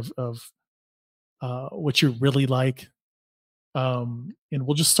idea of what you really like. And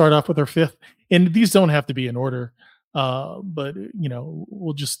we'll just start off with our 5th. And these don't have to be in order, but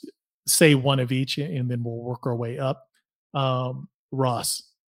we'll just say one of each, and then we'll work our way up. Ross.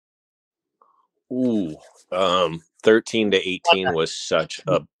 Ooh, 13 to 18 was such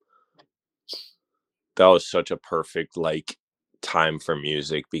a perfect like time for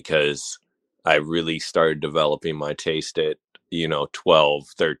music, because I really started developing my taste at 12,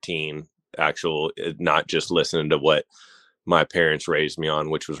 13, not just listening to what my parents raised me on,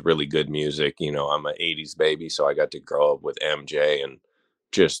 which was really good music. I'm an 80s baby, so I got to grow up with MJ and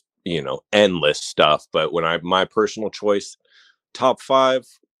just endless stuff. But when my personal choice, top 5,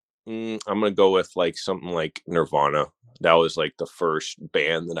 I'm gonna go with like something like Nirvana. That was like the first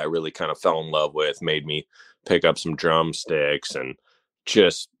band that I really kind of fell in love with, made me pick up some drumsticks and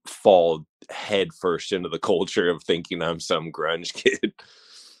just fall head first into the culture of thinking I'm some grunge kid.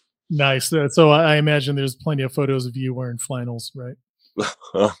 Nice. So I imagine there's plenty of photos of you wearing flannels, right?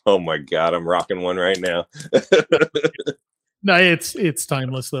 Oh my God, I'm rocking one right now. No, it's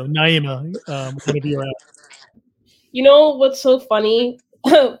timeless though. Naima, whenever you're out. You know what's so funny?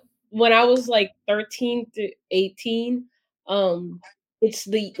 When I was like 13 to 18, it's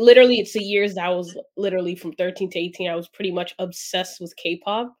the years that I was literally from 13 to 18. I was pretty much obsessed with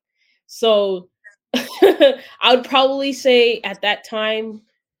K-pop. So I would probably say at that time,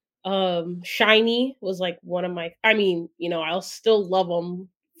 Shiny was like one of my, I'll still love them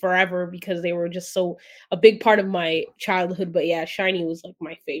forever because they were just so a big part of my childhood. But yeah, Shiny was like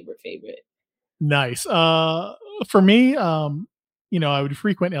my favorite. Nice. For me, I would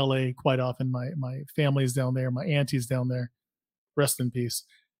frequent LA quite often. My family's down there, my auntie's down there. Rest in peace.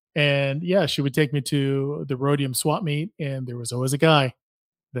 And yeah, she would take me to the Rhodium swap meet, and there was always a guy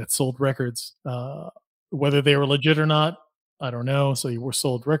that sold records. Whether they were legit or not, I don't know. So you were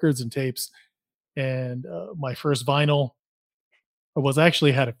sold records and tapes. And my first vinyl was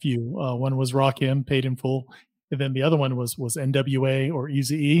actually had a few. One was Rock Him, Paid in Full, and then the other one was NWA or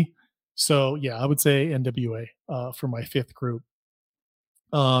Eazy-E. So yeah, I would say NWA for my 5th group.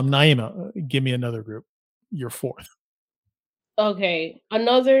 Naima, give me another group. Your 4th. Okay,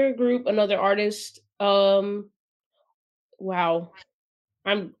 another group, another artist. Wow,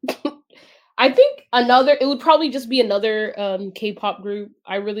 I'm. I think it would probably just be another K-pop group.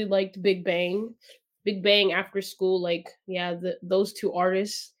 I really liked Big Bang. Big Bang After School, those two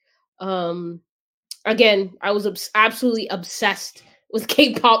artists. Again, I was absolutely obsessed with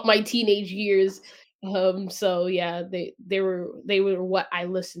K-pop my teenage years. So yeah, they were what I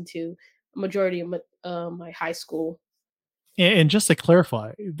listened to majority of my high school. And just to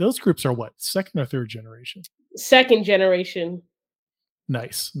clarify, those groups are what, 2nd or 3rd generation? 2nd generation.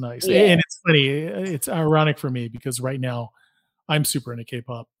 Nice. Yeah. And it's funny. It's ironic for me because right now I'm super into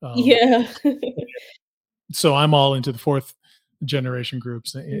K-pop. Yeah. So I'm all into the 4th generation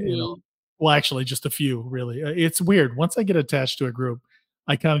groups. Mhm. Well, actually, just a few, really. It's weird. Once I get attached to a group,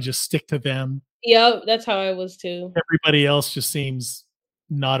 I kind of just stick to them. Yeah, that's how I was too. Everybody else just seems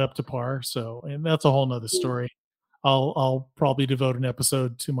not up to par. So, and that's a whole nother story. I'll probably devote an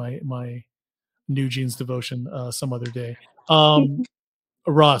episode to my New Jeans devotion some other day.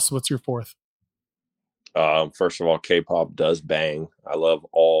 Ross, what's your fourth? First of all, K-pop does bang. I love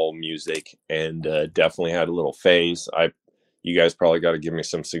all music, and definitely had a little phase. You guys probably got to give me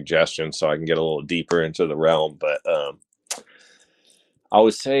some suggestions so I can get a little deeper into the realm. But I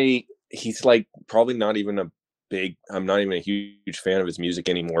would say he's like probably not even I'm not even a huge fan of his music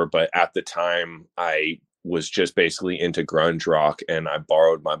anymore. But at the time, I was just basically into grunge rock, and I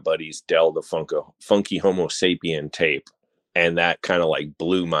borrowed my buddy's Del the Funky Homo Sapien tape. And that kind of like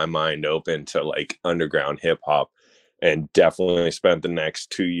blew my mind open to like underground hip hop, and definitely spent the next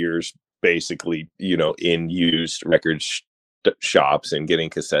 2 years basically, in used record shops and getting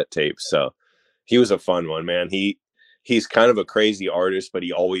cassette tapes. So he was a fun one, man. He's kind of a crazy artist, but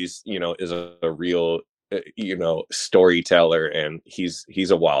he always, is a real, storyteller, and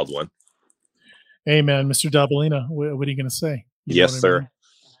he's a wild one. Hey, man, Mr. Dabalina, what are you going to say? Yes, sir.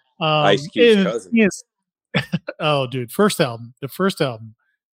 I mean? Ice Cube's cousin. Yes. Oh, dude, the first album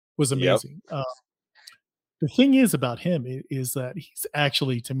was amazing. Yep. The thing is about him is that he's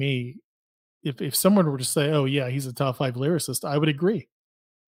actually, to me, if someone were to say, oh yeah, he's a top 5 lyricist, I would agree.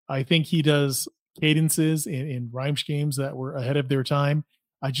 I think he does cadences in rhyme schemes that were ahead of their time.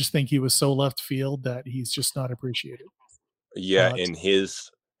 I just think he was so left field that he's just not appreciated. Yeah, and his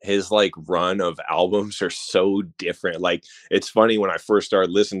like run of albums are so different. Like, it's funny, when I first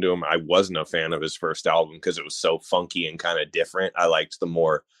started listening to him, I wasn't a fan of his first album because it was so funky and kind of different. I liked the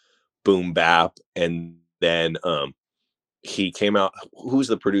more boom bap, and then he came out, who's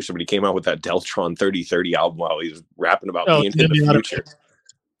the producer, but he came out with that Deltron 3030 album while he was rapping about being in the future.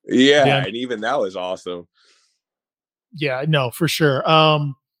 Yeah, and even that was awesome. Yeah, no, for sure.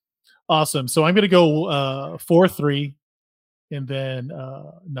 Awesome. So I'm going to go 4-3, and then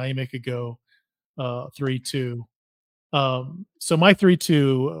Naima could go 3-2. So my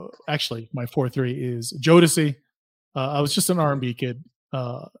 3-2, actually, my 4-3 is Jodeci. I was just an R&B kid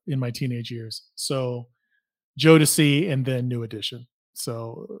in my teenage years. So Jodeci and then New Edition.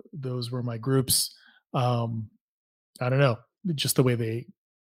 So those were my groups. I don't know, just the way they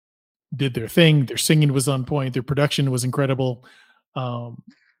did their thing. Their singing was on point. Their production was incredible. And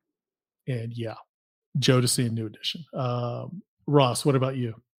yeah, Jodeci and New Edition. Ross, what about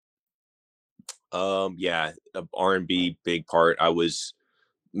you? Yeah, R&B, big part. I was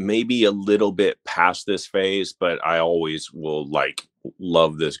maybe a little bit past this phase, but I always will like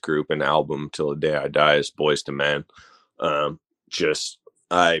love this group and album till the day I die, is Boys to Men.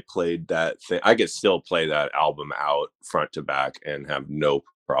 I played that thing. I could still play that album out front to back and have no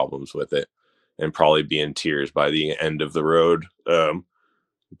problems with it, and probably be in tears by the end of the road.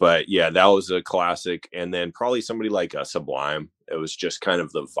 But yeah, that was a classic. And then probably somebody like a Sublime. It was just kind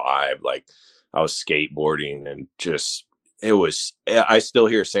of the vibe. Like, I was skateboarding, and I still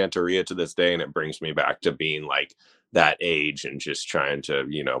hear Santeria to this day, and it brings me back to being like that age and just trying to,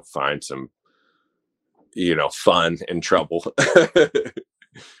 find some, fun and trouble.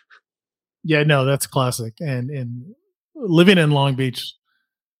 Yeah, no, that's classic. And living in Long Beach,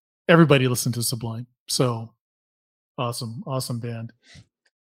 everybody listened to Sublime. So awesome band.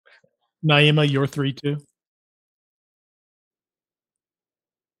 Naima, your 3-2.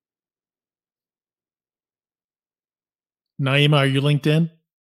 Naima, are you linked in?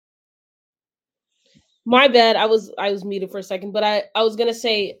 My bad. I was muted for a second, but I was gonna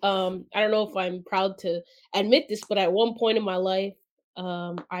say, I don't know if I'm proud to admit this, but at one point in my life,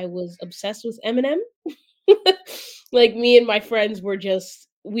 I was obsessed with Eminem. Like, me and my friends were just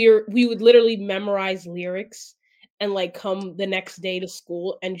we would literally memorize lyrics and like come the next day to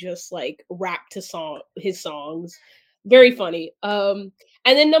school and just like rap to his songs. Very funny.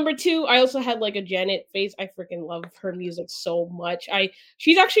 And then number 2, I also had like a Janet phase. I freaking love her music so much.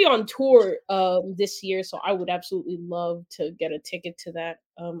 She's actually on tour this year, so I would absolutely love to get a ticket to that.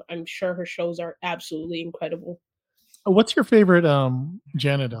 I'm sure her shows are absolutely incredible. What's your favorite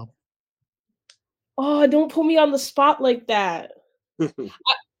Janet album? Oh, don't put me on the spot like that. You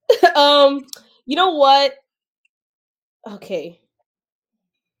know what? Okay.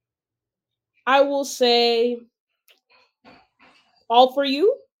 I will say All For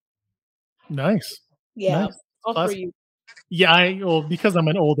You. Nice. Yeah, nice. All Classic. For You. Yeah, because I'm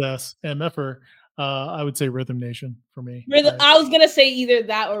an old ass MFer, I would say Rhythm Nation for me. I was gonna say either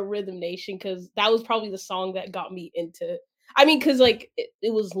that or Rhythm Nation, because that was probably the song that got me into. I mean, because like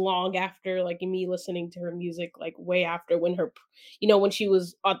it was long after like me listening to her music, like way after when when she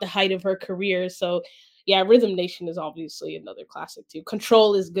was at the height of her career. So yeah, Rhythm Nation is obviously another classic too.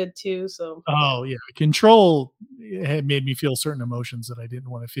 Control is good too. So Oh yeah, Control had made me feel certain emotions that I didn't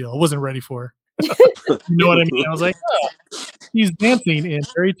want to feel. I wasn't ready for. You know what I mean? I was like, oh, he's dancing in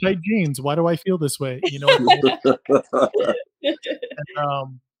very tight jeans. Why do I feel this way? You know what I mean?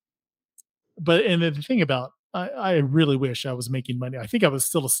 But and the thing about I really wish I was making money. I think I was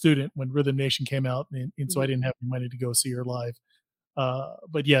still a student when Rhythm Nation came out, and so I didn't have any money to go see her live.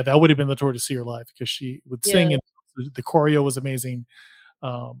 But yeah, that would have been the tour to see her live because she would sing, yeah. and the choreo was amazing.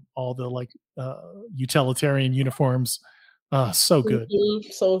 All the like utilitarian uniforms, so good,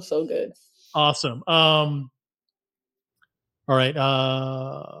 So good. awesome. All right,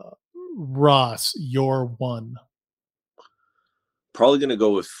 Ross, your one. Probably gonna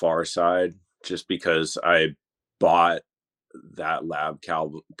go with Far Side just because I bought that Lab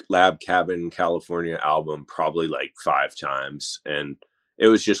Cabin California album probably like 5 times, and it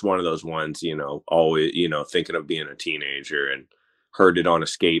was just one of those ones, always, thinking of being a teenager, and heard it on a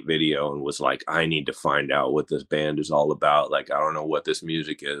skate video and was like, I need to find out what this band is all about. Like, I don't know what this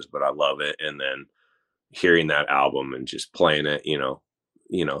music is, but I love it. And then hearing that album and just playing it,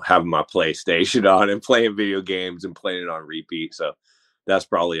 having my PlayStation on and playing video games and playing it on repeat. So that's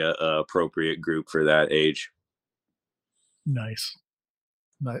probably a appropriate group for that age. Nice.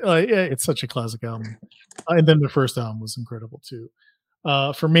 Yeah, it's such a classic album. And then the first album was incredible too.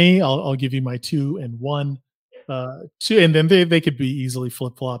 For me, I'll give you my 2 and 1. 2, and then they could be easily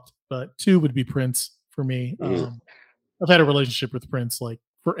flip flopped, but 2 would be Prince for me. I've had a relationship with Prince like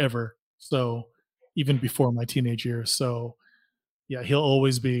forever, so even before my teenage years. So yeah, he'll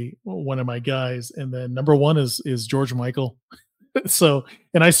always be one of my guys. And then number 1 is George Michael. So,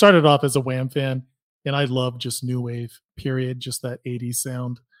 and I started off as a Wham fan, and I love just new wave. Period. Just that '80s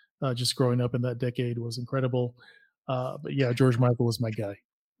sound. Just growing up in that decade was incredible. But yeah, George Michael was my guy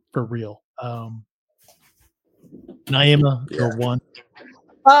for real. Naima, your one.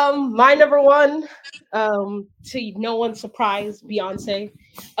 My number one, to no one's surprise, Beyonce.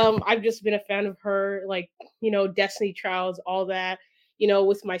 I've just been a fan of her, like, Destiny Child's, all that,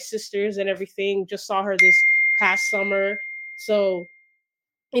 with my sisters and everything. Just saw her this past summer. So,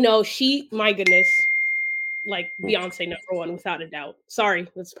 my goodness, like Beyonce number one, without a doubt. Sorry,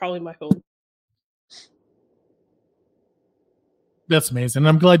 that's probably my phone. That's amazing.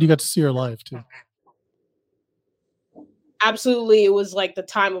 I'm glad you got to see her live too. Absolutely, it was like the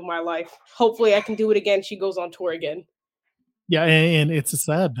time of my life. Hopefully I can do it again. She goes on tour again. Yeah, and it's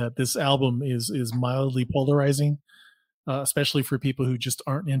sad that this album is mildly polarizing, especially for people who just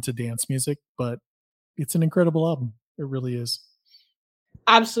aren't into dance music, but it's an incredible album. It really is.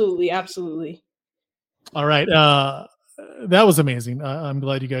 Absolutely. All right. That was amazing. I'm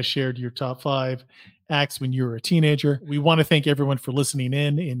glad you guys shared your top 5 acts when you were a teenager. We want to thank everyone for listening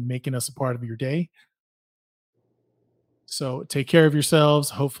in and making us a part of your day. So take care of yourselves.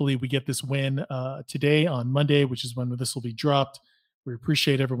 Hopefully we get this win today on Monday, which is when this will be dropped. We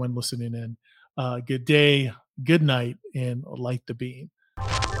appreciate everyone listening in. Good day, good night, and light the beam.